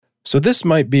So this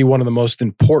might be one of the most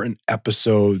important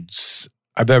episodes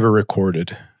I've ever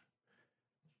recorded.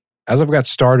 As I've got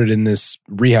started in this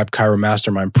Rehab Chiro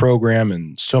Mastermind program,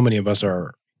 and so many of us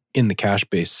are in the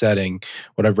cash-based setting,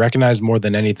 what I've recognized more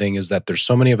than anything is that there's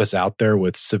so many of us out there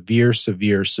with severe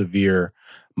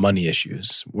money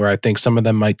issues, where I think some of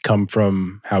them might come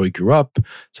from how we grew up.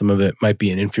 Some of it might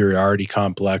be an inferiority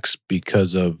complex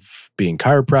because of being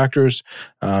chiropractors,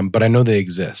 but I know they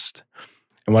exist.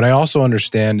 And what I also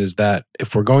understand is that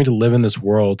if we're going to live in this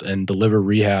world and deliver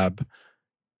rehab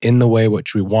in the way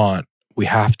which we want, we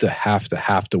have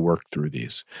to work through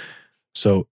these.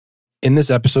 So in this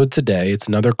episode today, it's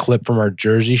another clip from our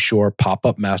Jersey Shore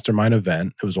pop-up mastermind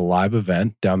event. It was a live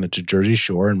event down at the Jersey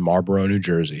Shore in Marlboro, New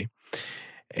Jersey.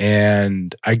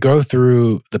 And I go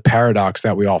through the paradox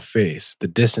that we all face, the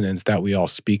dissonance that we all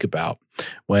speak about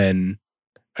when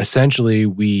essentially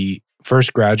we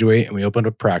first graduate and we open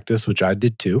a practice, which I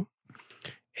did too.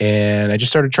 And I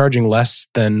just started charging less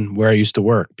than where I used to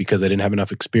work because I didn't have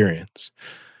enough experience.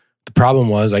 The problem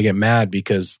was I get mad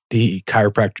because the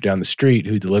chiropractor down the street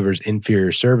who delivers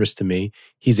inferior service to me,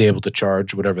 he's able to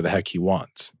charge whatever the heck he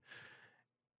wants.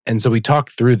 And so we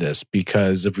talked through this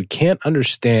because if we can't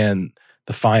understand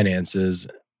the finances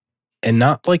and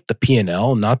not like the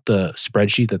P&L, not the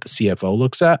spreadsheet that the CFO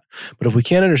looks at, but if we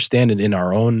can't understand it in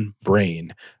our own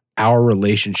brain, our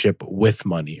relationship with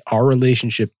money, our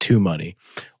relationship to money,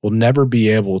 we'll never be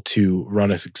able to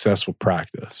run a successful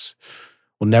practice.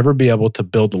 We'll never be able to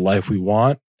build the life we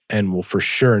want, and we'll for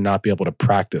sure not be able to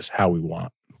practice how we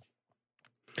want.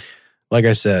 Like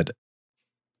I said,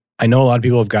 I know a lot of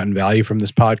people have gotten value from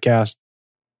this podcast,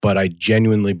 but I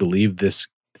genuinely believe this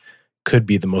could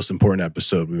be the most important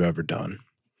episode we've ever done.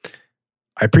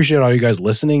 I appreciate all you guys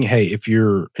listening. Hey, if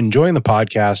you're enjoying the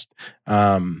podcast,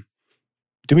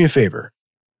 do me a favor.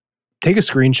 Take a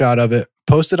screenshot of it,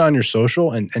 post it on your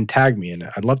social, and tag me in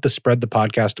it. I'd love to spread the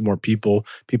podcast to more people.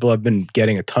 People have been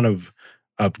getting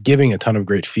giving a ton of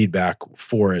great feedback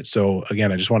for it. So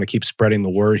again, I just want to keep spreading the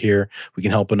word here. We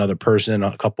can help another person,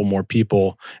 a couple more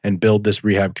people, and build this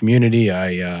rehab community.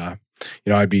 I'd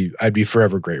be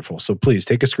forever grateful. So please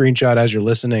take a screenshot as you're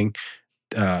listening,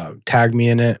 tag me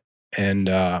in it, and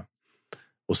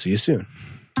we'll see you soon.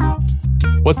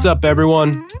 What's up,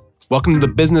 everyone? Welcome to the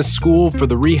Business School for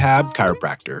the Rehab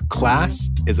Chiropractor. Class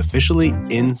is officially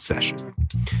in session.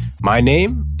 My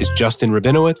name is Justin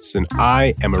Rabinowitz, and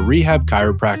I am a rehab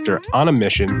chiropractor on a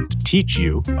mission to teach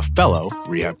you, a fellow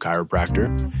rehab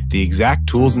chiropractor, the exact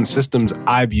tools and systems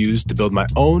I've used to build my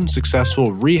own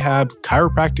successful rehab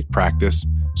chiropractic practice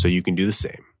so you can do the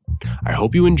same. I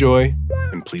hope you enjoy,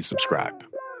 and please subscribe.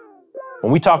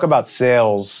 When we talk about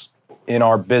sales in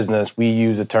our business, we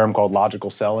use a term called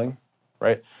logical selling,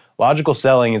 right? Logical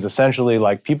selling is essentially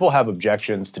like people have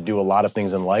objections to do a lot of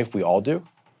things in life. We all do.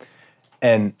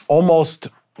 And almost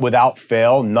without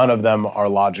fail, none of them are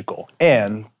logical.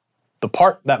 And the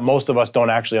part that most of us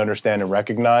don't actually understand and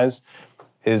recognize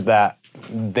is that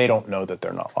they don't know that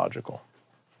they're not logical.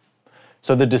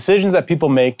 So the decisions that people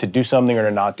make to do something or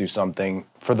to not do something,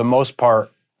 for the most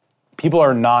part, people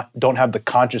don't have the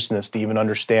consciousness to even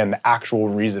understand the actual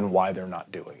reason why they're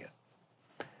not doing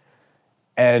it.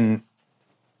 And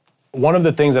one of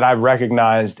the things that I've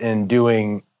recognized in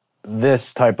doing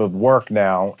this type of work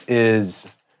now is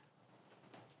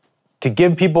to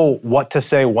give people what to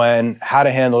say when, how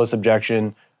to handle this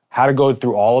objection, how to go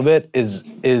through all of it is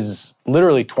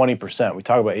literally 20%. We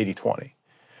talk about 80-20.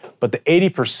 But the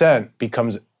 80%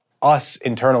 becomes us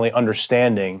internally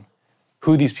understanding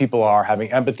who these people are,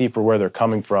 having empathy for where they're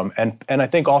coming from, and I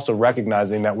think also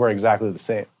recognizing that we're exactly the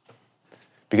same.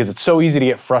 Because it's so easy to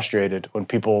get frustrated when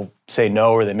people say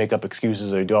no or they make up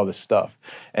excuses or they do all this stuff.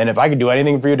 And if I could do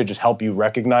anything for you to just help you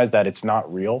recognize that it's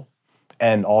not real,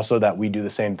 and also that we do the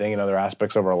same thing in other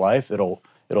aspects of our life, it'll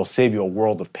save you a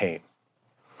world of pain.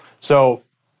 So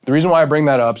the reason why I bring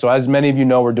that up, so as many of you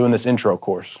know, we're doing this intro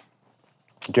course.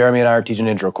 Jeremy and I are teaching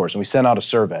an intro course, and we sent out a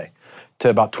survey to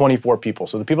about 24 people.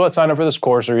 So the people that sign up for this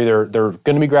course are either they're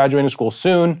going to be graduating school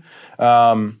soon,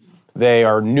 they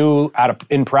are new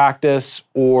in practice,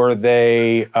 or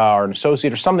they are an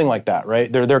associate or something like that, right?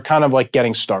 They're kind of like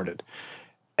getting started.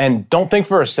 And don't think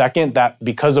for a second that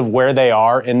because of where they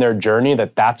are in their journey,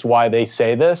 that's why they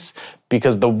say this,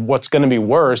 because what's going to be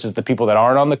worse is the people that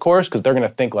aren't on the course, because they're going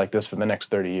to think like this for the next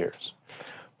 30 years.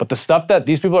 But the stuff that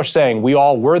these people are saying, we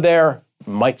all were there,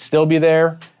 might still be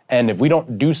there, and if we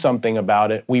don't do something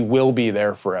about it, we will be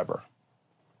there forever,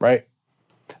 right?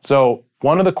 So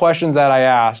one of the questions that I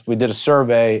asked, we did a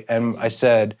survey, and I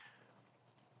said,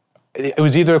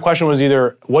 the question was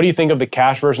either, what do you think of the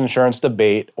cash versus insurance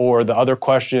debate? Or the other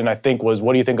question, I think, was,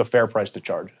 what do you think of fair price to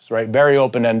charges, right? Very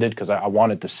open-ended, because I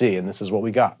wanted to see, and this is what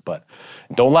we got. But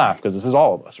don't laugh, because this is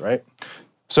all of us, right?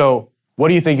 So what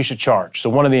do you think you should charge? So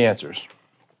one of the answers.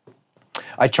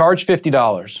 I charge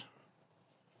 $50.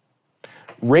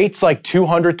 Rates like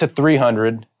 200 to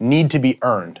 300 need to be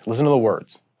earned. Listen to the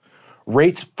words.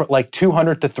 Rates like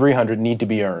 200 to 300 need to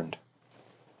be earned.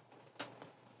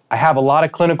 I have a lot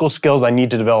of clinical skills I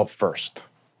need to develop first.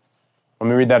 Let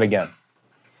me read that again.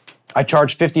 I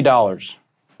charge $50.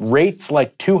 Rates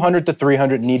like 200 to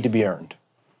 300 need to be earned.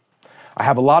 I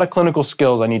have a lot of clinical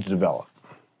skills I need to develop.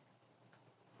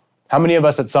 How many of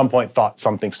us at some point thought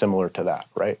something similar to that,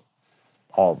 right?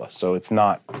 All of us. So it's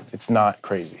not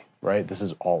crazy, right? This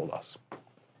is all of us.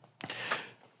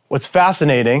 What's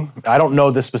fascinating, I don't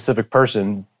know this specific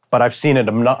person, but I've seen it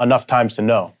enough times to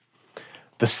know.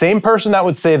 The same person that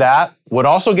would say that would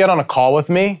also get on a call with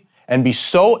me and be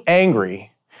so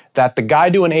angry that the guy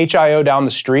doing HIO down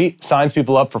the street signs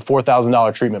people up for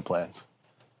 $4,000 treatment plans.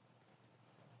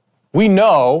 We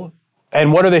know,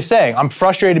 and what are they saying? I'm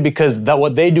frustrated because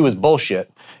what they do is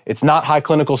bullshit. It's not high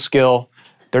clinical skill.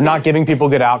 They're not giving people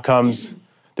good outcomes.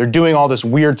 They're doing all this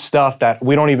weird stuff that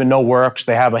we don't even know works.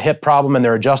 They have a hip problem and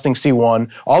they're adjusting C1,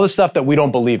 all this stuff that we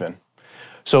don't believe in.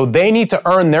 So they need to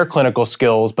earn their clinical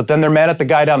skills, but then they're mad at the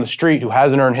guy down the street who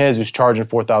hasn't earned his, who's charging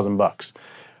 $4,000.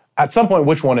 At some point,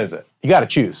 which one is it? You got to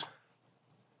choose.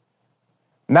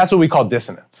 And that's what we call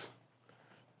dissonance.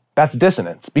 That's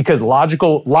dissonance, because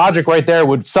logic right there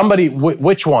would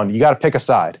which one? You got to pick a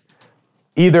side.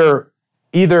 Either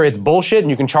it's bullshit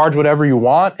and you can charge whatever you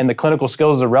want and the clinical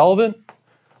skills is irrelevant,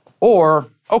 or,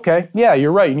 okay, yeah,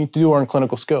 you're right, you need to earn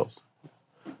clinical skills.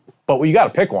 But you got to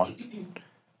pick one.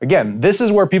 Again, this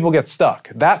is where people get stuck.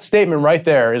 That statement right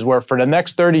there is where for the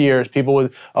next 30 years, people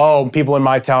in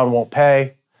my town won't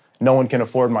pay. No one can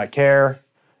afford my care.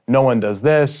 No one does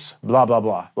this, blah, blah,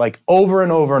 blah. Like over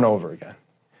and over and over again.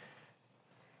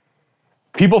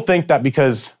 People think that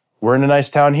because we're in a nice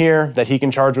town here, that he can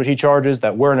charge what he charges,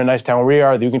 that we're in a nice town where we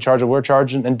are, that you can charge what we're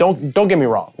charging. And don't get me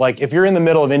wrong. Like if you're in the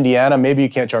middle of Indiana, maybe you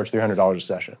can't charge $300 a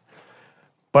session.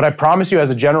 But I promise you,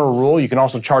 as a general rule, you can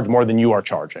also charge more than you are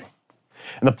charging.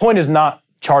 And the point is not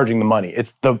charging the money.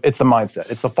 It's the mindset.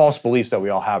 It's the false beliefs that we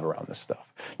all have around this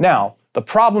stuff. Now, the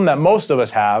problem that most of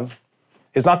us have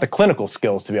is not the clinical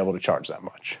skills to be able to charge that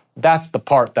much. That's the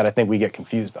part that I think we get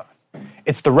confused on.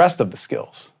 It's the rest of the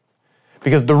skills.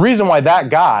 Because the reason why that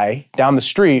guy down the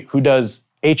street who does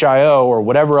HIO or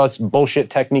whatever else bullshit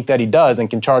technique that he does and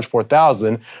can charge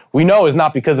 $4,000, we know is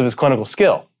not because of his clinical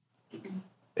skill.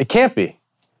 It can't be.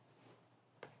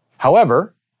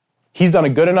 However, he's done a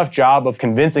good enough job of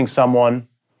convincing someone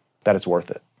that it's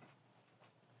worth it.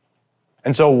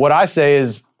 And so what I say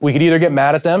is we could either get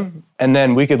mad at them and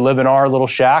then we could live in our little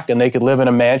shack and they could live in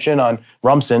a mansion on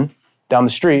Rumson down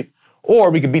the street,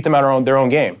 or we could beat them at their own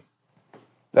game.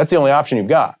 That's the only option you've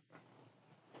got.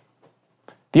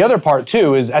 The other part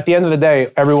too is at the end of the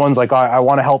day, everyone's like, I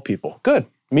want to help people. Good,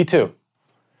 me too.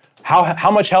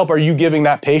 How much help are you giving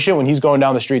that patient when he's going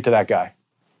down the street to that guy?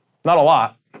 Not a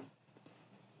lot.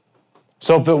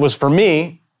 So if it was for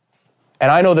me,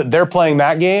 and I know that they're playing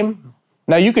that game,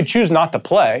 now you could choose not to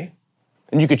play,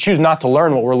 and you could choose not to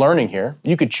learn what we're learning here.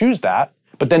 You could choose that,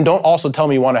 but then don't also tell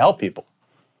me you want to help people.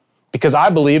 Because I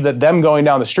believe that them going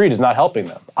down the street is not helping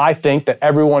them. I think that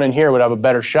everyone in here would have a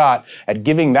better shot at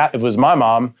giving that if it was my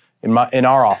mom in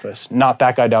our office, not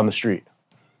that guy down the street.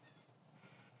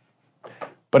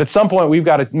 But at some point, we've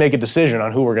got to make a decision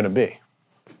on who we're going to be.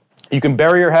 You can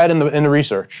bury your head in the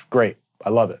research. Great. I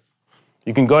love it.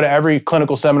 You can go to every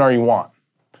clinical seminar you want.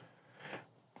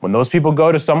 When those people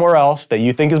go to somewhere else that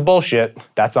you think is bullshit,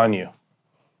 that's on you.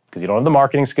 Because you don't have the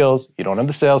marketing skills, you don't have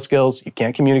the sales skills, you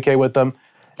can't communicate with them.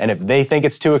 And if they think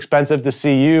it's too expensive to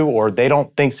see you, or they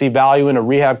don't see value in a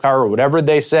rehab car or whatever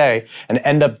they say, and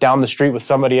end up down the street with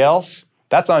somebody else,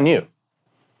 that's on you.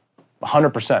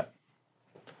 100%.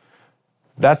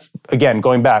 That's, again,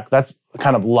 going back, that's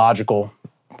kind of logical,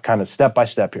 kind of step by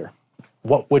step here.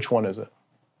 Which one is it?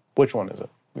 Which one is it?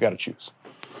 We got to choose.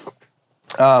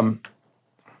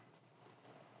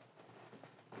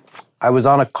 I was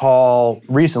on a call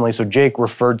recently, so Jake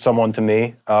referred someone to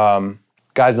me.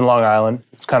 Guys in Long Island.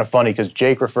 It's kind of funny because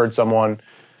Jake referred someone.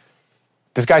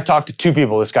 This guy talked to two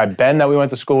people. This guy, Ben, that we went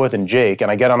to school with, and Jake. And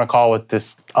I get on a call with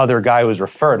this other guy who was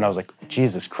referred, and I was like,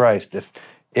 Jesus Christ,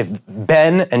 if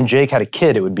Ben and Jake had a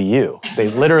kid, it would be you. They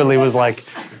literally was like,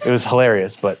 it was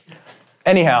hilarious. But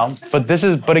anyhow, but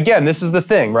again, this is the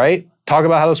thing, right? Talk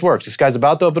about how this works. This guy's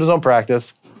about to open his own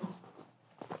practice.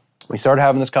 We started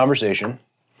having this conversation,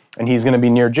 and he's going to be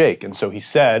near Jake. And so he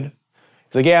said,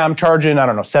 He's like, yeah, I'm charging, I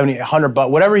don't know, 70, 100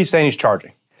 bucks, whatever he's saying he's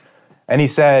charging. And he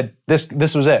said, this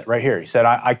was it right here. He said,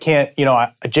 I can't,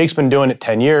 Jake's been doing it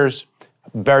 10 years,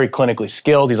 very clinically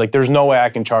skilled. He's like, there's no way I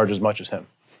can charge as much as him.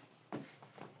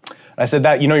 I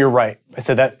said, you're right. I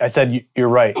said, you're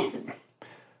right.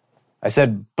 I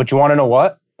said, but you want to know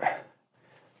what?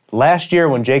 Last year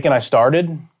when Jake and I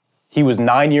started, he was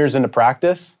 9 years into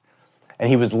practice and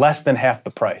he was less than half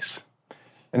the price.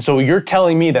 And so you're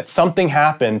telling me that something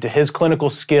happened to his clinical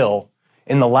skill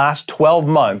in the last 12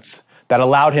 months that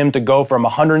allowed him to go from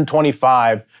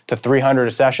 125 to 300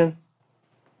 a session?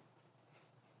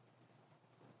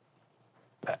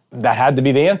 That had to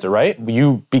be the answer, right?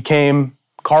 You became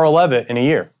Carl Levitt in a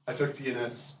year. I took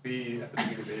DNSB at the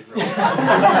beginning of April.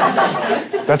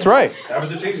 That's right. That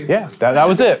was a changing point. Yeah, that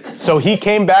was it. So he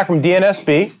came back from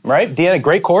DNSB, right?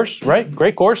 Great course, right?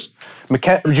 Great course.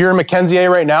 You're in Mackenzie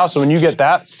right now, so when you get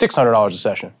that, $600 a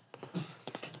session.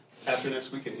 After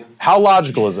next weekend, yeah. How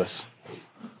logical is this?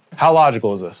 How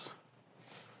logical is this?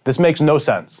 This makes no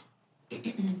sense.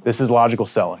 This is logical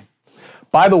selling.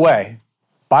 By the way,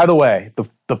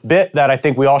 the bit that I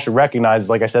think we all should recognize is,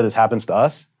 like I said, this happens to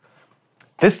us.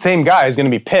 This same guy is going to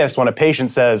be pissed when a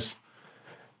patient says,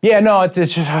 yeah, no, it's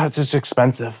just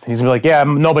expensive. He's going to be like, yeah,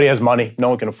 nobody has money. No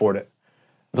one can afford it.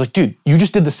 I was like, dude, you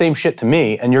just did the same shit to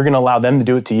me, and you're going to allow them to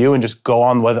do it to you and just go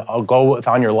on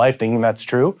your life thinking that's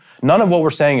true? None of what we're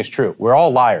saying is true. We're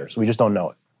all liars. We just don't know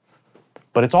it.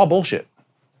 But it's all bullshit.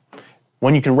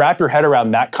 When you can wrap your head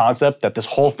around that concept, that this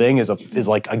whole thing is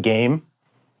like a game,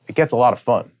 it gets a lot of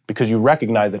fun because you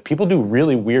recognize that people do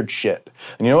really weird shit.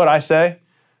 And you know what I say?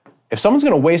 If someone's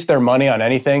going to waste their money on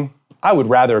anything, I would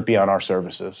rather it be on our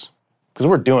services because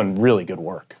we're doing really good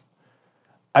work.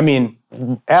 I mean,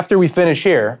 after we finish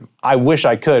here, I wish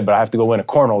I could, but I have to go win a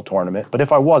cornhole tournament. But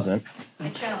if I wasn't, I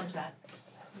challenge that.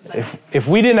 If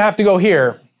we didn't have to go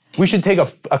here, we should take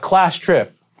a class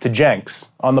trip to Jenks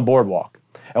on the boardwalk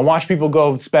and watch people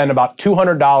go spend about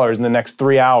 $200 in the next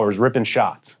 3 hours ripping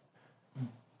shots.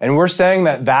 And we're saying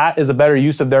that is a better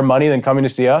use of their money than coming to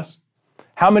see us?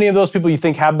 How many of those people you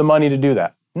think have the money to do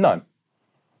that? None.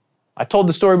 I told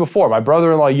the story before. My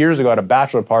brother-in-law years ago had a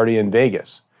bachelor party in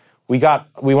Vegas. We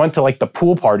went to like the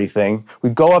pool party thing.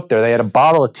 We go up there. They had a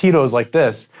bottle of Tito's like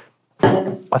this,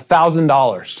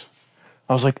 $1,000.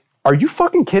 I was like, are you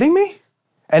fucking kidding me?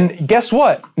 And guess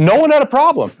what? No one had a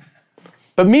problem.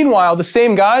 But meanwhile, the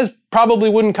same guys probably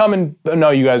wouldn't come and, no,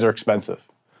 you guys are expensive.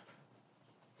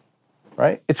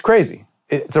 Right? It's crazy.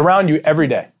 It's around you every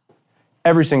day,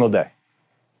 every single day.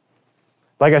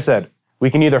 Like I said, we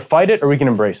can either fight it or we can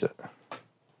embrace it.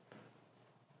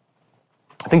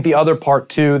 I think the other part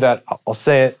too that I'll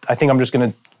say it, I think I'm just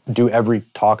going to do every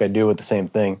talk I do with the same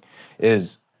thing,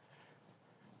 is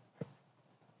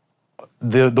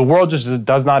the world just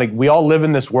does not, we all live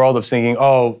in this world of thinking,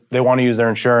 oh, they want to use their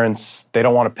insurance, they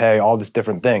don't want to pay, all these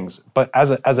different things. But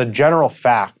as a general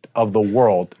fact of the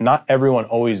world, not everyone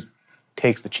always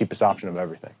takes the cheapest option of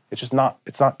everything. It's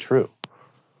not true.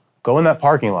 Go in that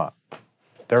parking lot.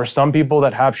 There are some people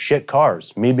that have shit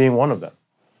cars, me being one of them.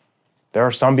 There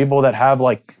are some people that have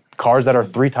like cars that are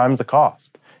 3 times the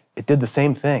cost. It did the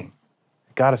same thing.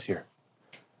 It got us here.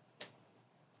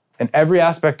 In every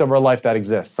aspect of our life that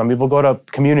exists. Some people go to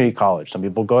community college. Some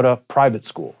people go to private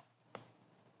school.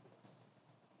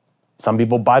 Some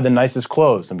people buy the nicest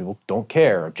clothes. Some people don't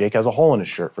care. Jake has a hole in his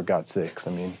shirt, for God's sakes.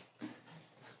 I mean,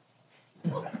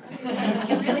 You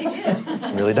really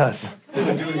do. it really does. If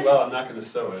I'm doing well, I'm not going to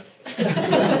sew it.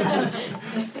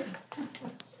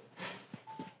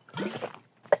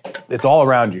 It's all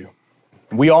around you.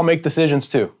 We all make decisions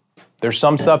too. There's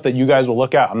some stuff that you guys will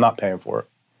look at, I'm not paying for it.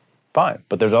 Fine.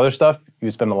 But there's other stuff you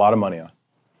spend a lot of money on,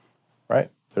 right?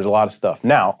 There's a lot of stuff.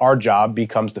 Now, our job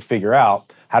becomes to figure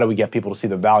out how do we get people to see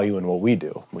the value in what we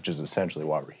do, which is essentially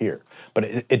why we're here. But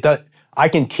it does. I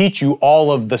can teach you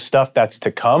all of the stuff that's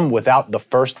to come. Without the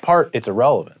first part, it's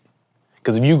irrelevant.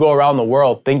 Because if you go around the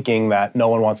world thinking that no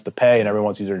one wants to pay and everyone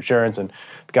wants to use their insurance, and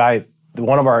the guy,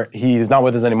 he's not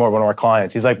with us anymore, one of our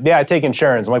clients, he's like, yeah, I take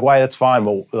insurance. I'm like, why? That's fine.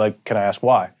 Well, like, can I ask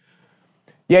why?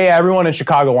 Yeah, everyone in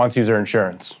Chicago wants to use their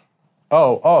insurance.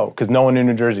 Oh, because no one in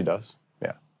New Jersey does.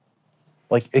 Yeah.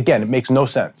 Like, again, it makes no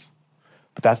sense.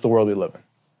 But that's the world we live in.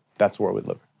 That's the world we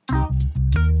live in.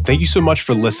 Thank you so much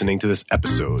for listening to this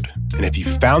episode. And if you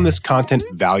found this content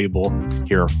valuable,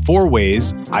 here are 4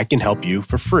 ways I can help you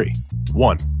for free.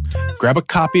 1, grab a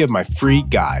copy of my free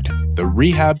guide, the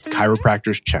Rehab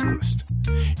Chiropractor's Checklist.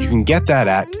 You can get that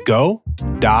at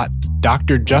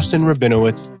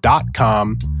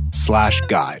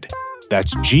go.drjustinrabinowitz.com/guide.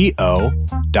 That's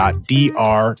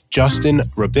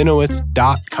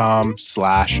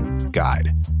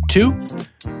go.drjustinrabinowitz.com/guide. 2,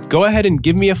 go ahead and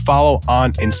give me a follow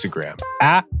on Instagram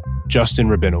at Justin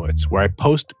Rabinowitz, where I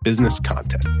post business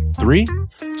content. 3,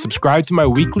 subscribe to my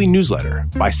weekly newsletter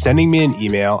by sending me an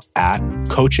email at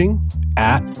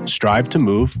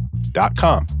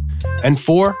coaching@strivetomove.com. And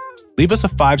 4, leave us a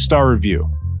 5-star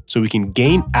review so we can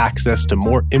gain access to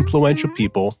more influential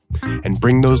people and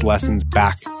bring those lessons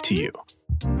back to you.